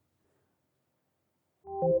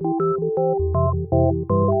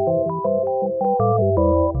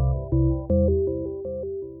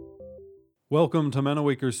Welcome to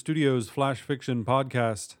Manawaker Studios Flash Fiction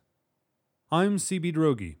Podcast. I'm CB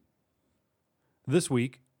Droege. This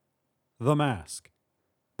week, The Mask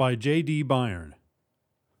by J.D. Byrne.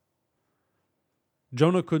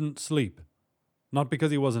 Jonah couldn't sleep, not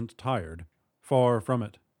because he wasn't tired, far from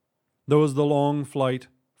it. There was the long flight,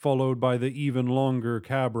 followed by the even longer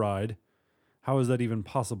cab ride. How is that even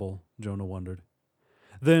possible, Jonah wondered.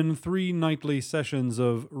 Then 3 nightly sessions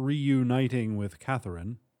of reuniting with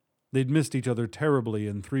Catherine. They'd missed each other terribly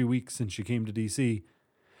in 3 weeks since she came to D.C.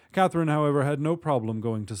 Catherine, however, had no problem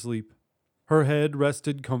going to sleep. Her head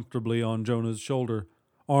rested comfortably on Jonah's shoulder,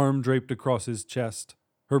 arm draped across his chest,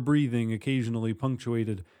 her breathing occasionally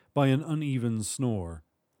punctuated by an uneven snore.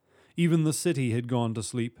 Even the city had gone to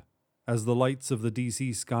sleep, as the lights of the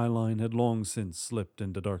D.C. skyline had long since slipped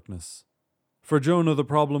into darkness. For Jonah, the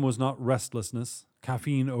problem was not restlessness,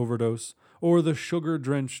 caffeine overdose, or the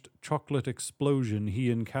sugar-drenched chocolate explosion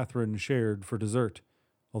he and Catherine shared for dessert,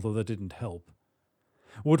 although that didn't help.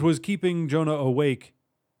 What was keeping Jonah awake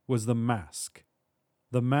was the mask.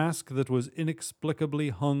 The mask that was inexplicably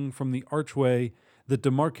hung from the archway that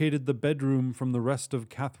demarcated the bedroom from the rest of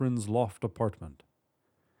Catherine's loft apartment.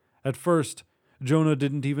 At first, Jonah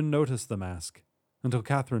didn't even notice the mask, until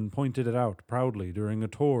Catherine pointed it out proudly during a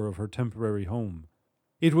tour of her temporary home.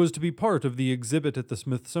 It was to be part of the exhibit at the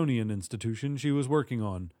Smithsonian Institution she was working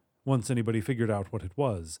on, once anybody figured out what it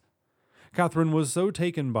was. Catherine was so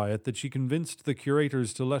taken by it that she convinced the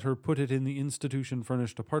curators to let her put it in the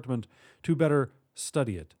institution-furnished apartment to better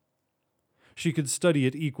study it. She could study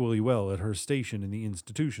it equally well at her station in the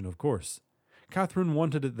institution, of course. Catherine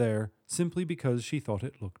wanted it there simply because she thought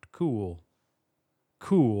it looked cool.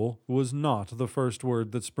 Cool was not the first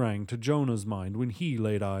word that sprang to Jonah's mind when he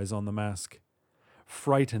laid eyes on the mask.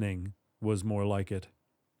 Frightening was more like it.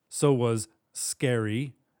 So was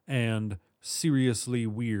scary and seriously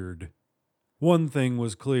weird. One thing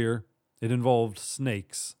was clear. It involved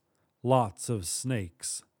snakes. Lots of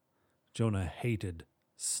snakes. Jonah hated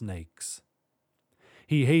snakes.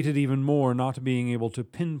 He hated even more not being able to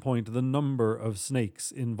pinpoint the number of snakes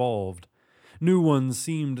involved. New ones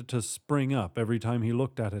seemed to spring up every time he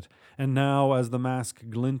looked at it, and now, as the mask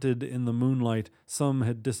glinted in the moonlight, some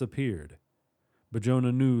had disappeared. But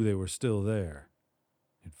Jonah knew they were still there.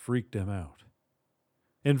 It freaked him out.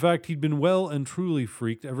 In fact, he'd been well and truly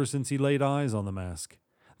freaked ever since he laid eyes on the mask.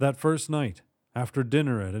 That first night, after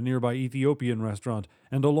dinner at a nearby Ethiopian restaurant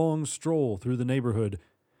and a long stroll through the neighborhood,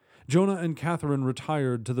 Jonah and Catherine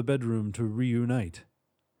retired to the bedroom to reunite.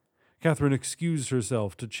 Catherine excused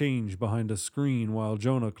herself to change behind a screen while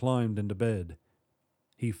Jonah climbed into bed.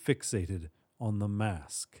 He fixated on the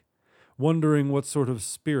mask, wondering what sort of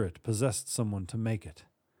spirit possessed someone to make it.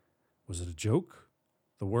 Was it a joke?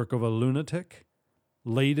 The work of a lunatic?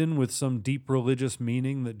 Laden with some deep religious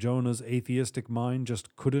meaning that Jonah's atheistic mind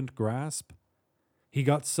just couldn't grasp? He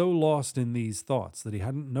got so lost in these thoughts that he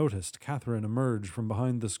hadn't noticed Catherine emerge from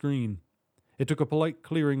behind the screen. It took a polite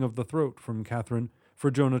clearing of the throat from Catherine for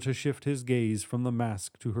Jonah to shift his gaze from the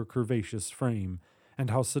mask to her curvaceous frame, and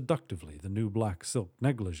how seductively the new black silk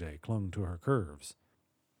negligee clung to her curves.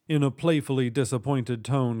 In a playfully disappointed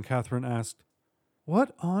tone, Catherine asked,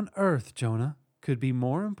 "What on earth, Jonah, could be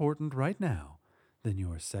more important right now than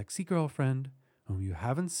your sexy girlfriend, whom you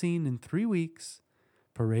haven't seen in 3 weeks,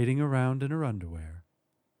 parading around in her underwear?"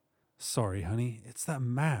 "Sorry, honey, it's that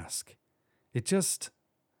mask. It just,"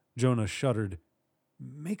 Jonah shuddered,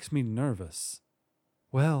 "makes me nervous."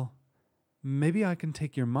 "Well, maybe I can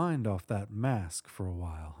take your mind off that mask for a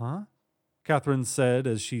while, huh?" Catherine said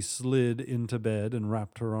as she slid into bed and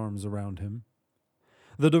wrapped her arms around him.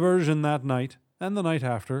 The diversion that night, and the night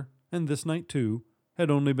after, and this night too,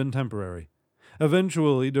 had only been temporary.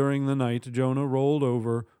 Eventually, during the night, Jonah rolled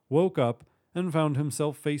over, woke up, and found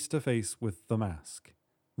himself face to face with the mask.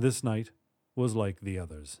 This night was like the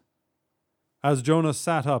others. As Jonah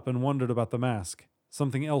sat up and wondered about the mask,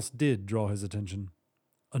 something else did draw his attention.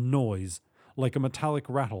 A noise, like a metallic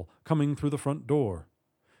rattle, coming through the front door.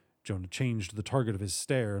 Jonah changed the target of his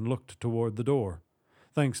stare and looked toward the door.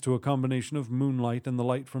 Thanks to a combination of moonlight and the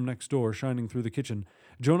light from next door shining through the kitchen,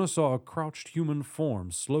 Jonah saw a crouched human form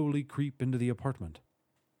slowly creep into the apartment.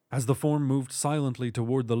 As the form moved silently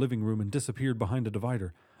toward the living room and disappeared behind a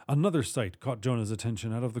divider, another sight caught Jonah's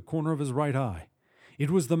attention out of the corner of his right eye. It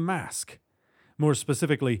was the mask. More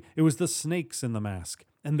specifically, it was the snakes in the mask,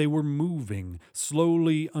 and they were moving,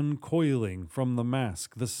 slowly uncoiling from the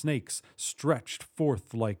mask. The snakes stretched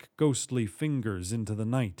forth like ghostly fingers into the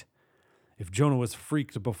night. If Jonah was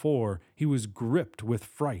freaked before, he was gripped with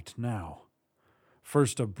fright now.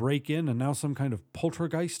 First a break-in and now some kind of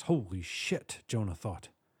poltergeist? Holy shit, Jonah thought.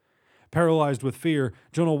 Paralyzed with fear,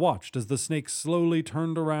 Jonah watched as the snake slowly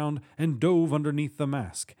turned around and dove underneath the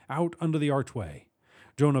mask, out under the archway.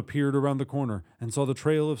 Jonah peered around the corner and saw the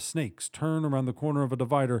trail of snakes turn around the corner of a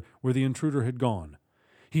divider where the intruder had gone.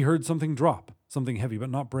 He heard something drop, something heavy but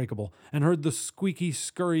not breakable, and heard the squeaky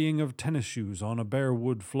scurrying of tennis shoes on a bare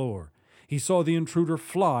wood floor. He saw the intruder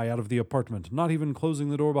fly out of the apartment, not even closing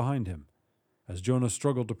the door behind him. As Jonah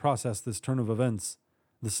struggled to process this turn of events,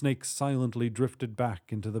 the snake silently drifted back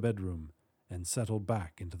into the bedroom and settled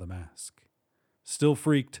back into the mask. Still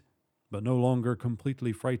freaked, but no longer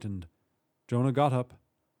completely frightened, Jonah got up,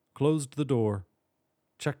 closed the door,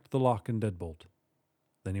 checked the lock and deadbolt.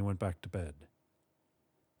 Then he went back to bed.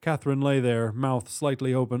 Catherine lay there, mouth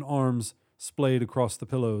slightly open, arms splayed across the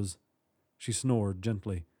pillows. She snored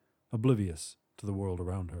gently, oblivious to the world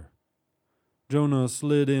around her. Jonah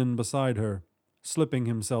slid in beside her, slipping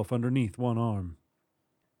himself underneath one arm.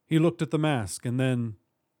 He looked at the mask and then,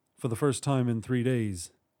 for the first time in 3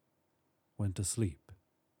 days, went to sleep.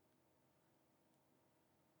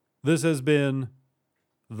 This has been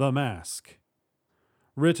The Mask,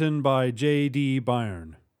 written by J.D.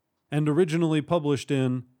 Byrne, and originally published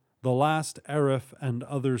in The Last Aerith and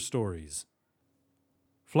Other Stories.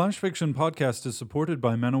 Flash Fiction Podcast is supported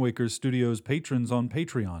by Manawaker Studios patrons on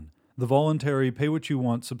Patreon, the voluntary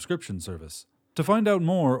pay-what-you-want subscription service. To find out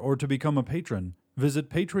more or to become a patron, visit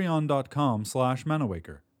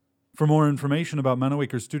patreon.com/Manawaker. For more information about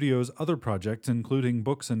Manawaker Studios' other projects, including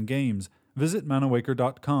books and games, visit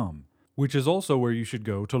manawaker.com, which is also where you should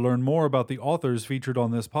go to learn more about the authors featured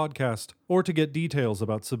on this podcast or to get details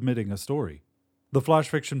about submitting a story. The Flash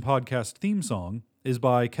Fiction Podcast theme song is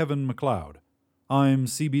by Kevin MacLeod. I'm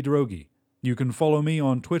CB Droege. You can follow me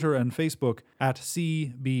on Twitter and Facebook at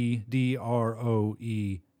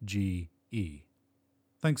CBDROEGE.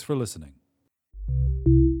 Thanks for listening.